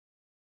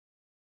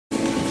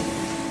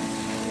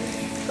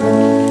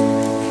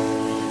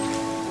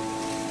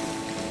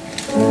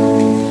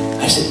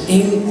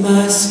ink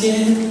my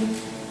skin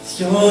with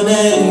your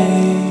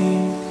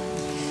name.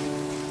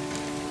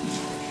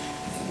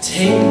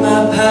 Take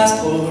my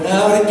passport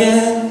out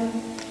again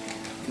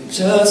and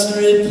just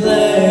replace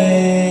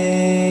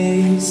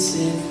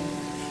it.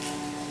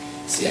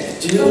 See, I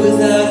could do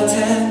without a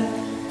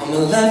 10 on my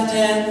left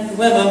hand,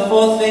 where my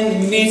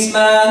forefinger meets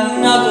my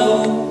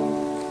knuckle.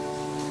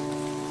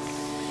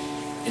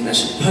 And I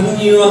should run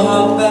you a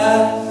heart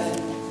bath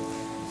and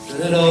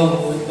fill it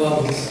all with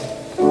bubbles.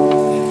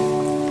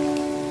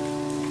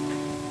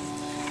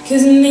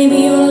 Cause maybe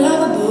you're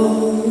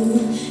lovable,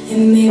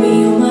 and maybe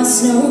you're my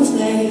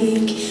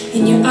snowflake,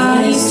 and your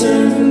eyes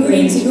turn from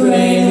green to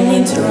grey in the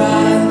winter.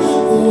 I'll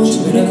hold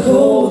you in a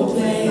cold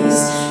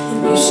place,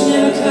 and you should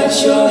never cut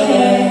your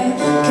hair,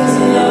 cause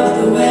I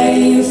love the way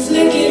you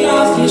flick it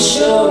off your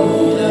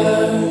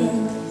shoulder.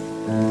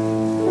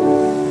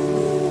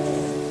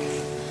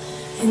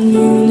 And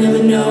you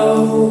never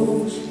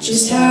know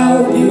just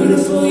how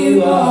beautiful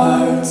you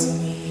are to me.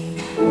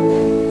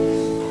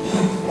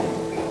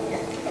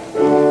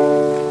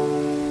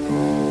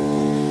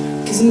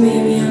 Cause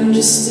maybe I'm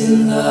just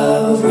in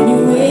love when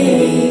you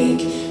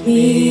wake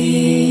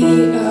me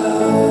up.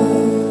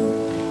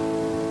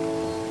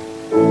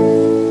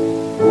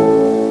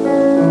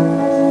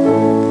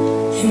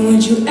 And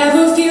would you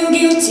ever feel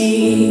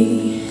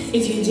guilty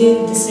if you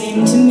did the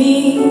same to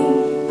me?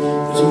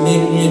 Would you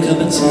make me a cup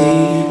of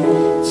tea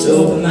to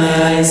open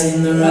my eyes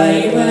in the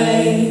right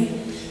way?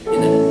 And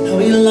I know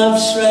you love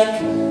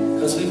Shrek,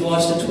 cause we've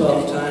watched it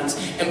 12 times.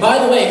 And by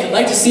the way, if you'd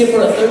like to see it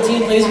for a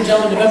 13th, ladies and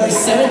gentlemen, November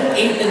 7th,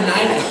 8th, and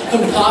 9th,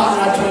 come to Kaufman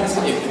Auditorium. It's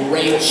going to be a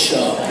great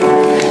show.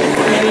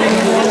 Maybe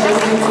you're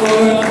looking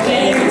for a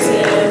fairy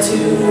tale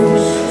too,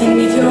 and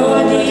if your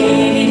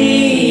DVD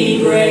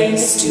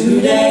breaks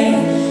today,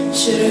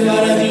 should've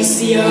got a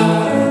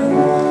VCR,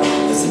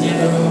 cause I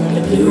never owned a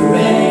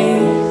Blu-ray,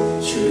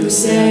 true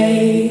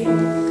say.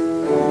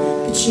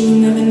 But you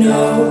never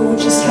know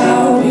just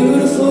how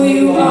beautiful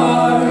you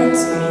are to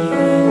me.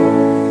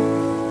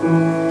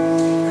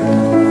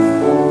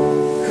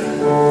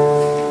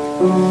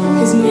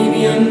 Cause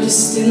maybe I'm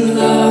just in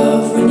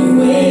love when you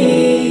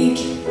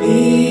wake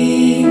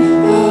me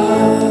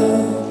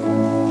up.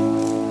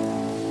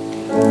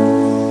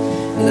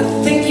 And I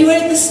think you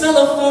hate the smell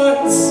of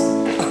farts.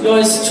 You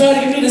always try to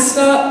get me to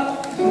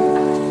stop,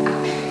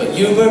 but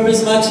you burp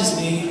as much as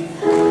me,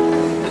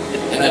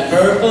 and I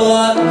burp a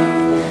lot.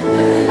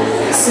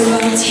 So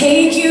I'll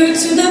take you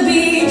to the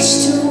beach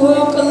to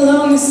walk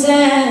along the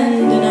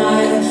sand, and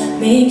I'll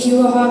make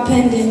you a heart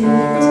pendant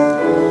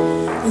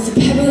with a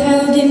pebble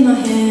held in my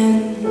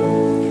hand,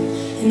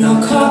 and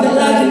I'll carve it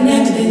like a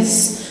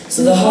necklace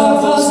so the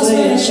heart falls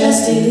where your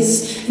chest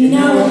is. And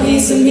now a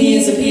piece of me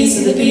is a piece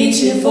of the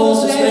beach, and it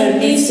falls where it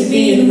needs to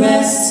be and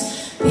rests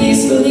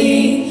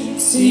peacefully.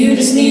 So you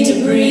just need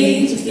to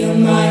breathe to feel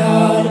my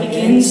heart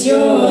against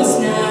yours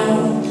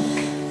now,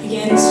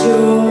 against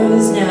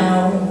yours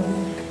now.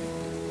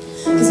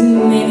 Cause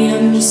maybe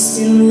I'm just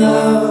in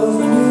love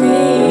when you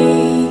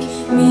wake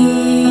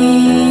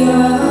me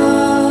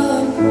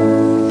up.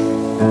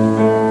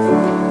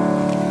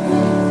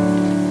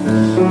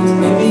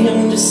 Maybe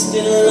I'm just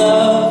in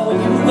love when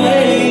you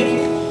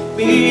wake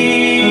me